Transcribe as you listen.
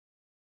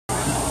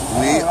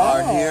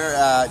are here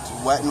at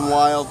Wet n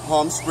Wild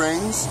Palm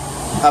Springs,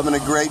 having a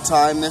great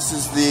time. This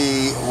is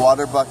the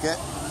water bucket.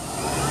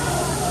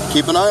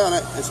 Keep an eye on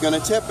it. It's going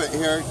to tip it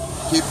here.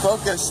 Keep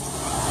focused.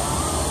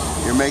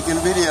 You're making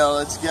a video.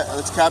 Let's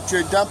capture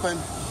it dumping.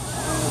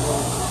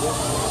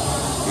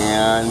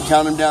 And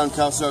count them down,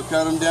 Kelso.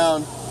 Count them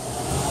down.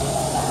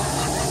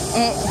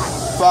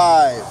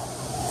 5,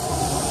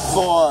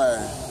 4.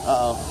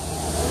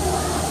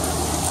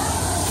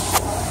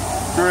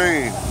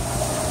 3.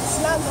 It's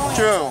not going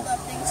 2. until the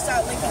things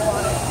start leaking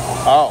water.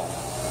 Oh.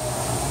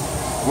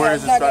 Where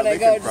does it start leaking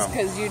from? It's not going to go just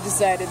because you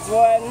decide it's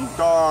one.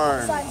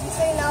 Darn. Besides, you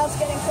see now it's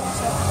getting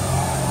closer.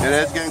 It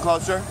is getting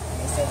closer?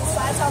 You see the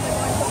sides, how they're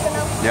going quicker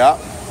now? Yeah.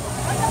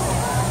 5,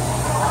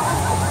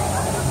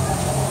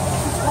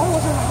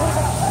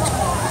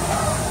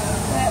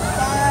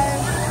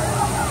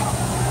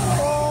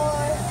 4,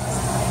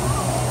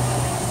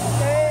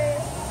 3,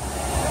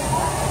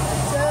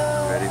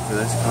 2. Ready for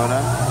this, Coda?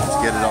 Let's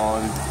get it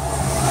on.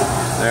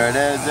 There it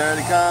is. There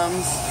it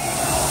comes.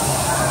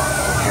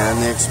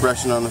 And the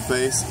expression on the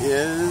face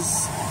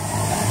is...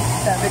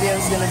 That video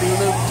is going to be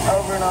looped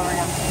over and over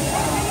again.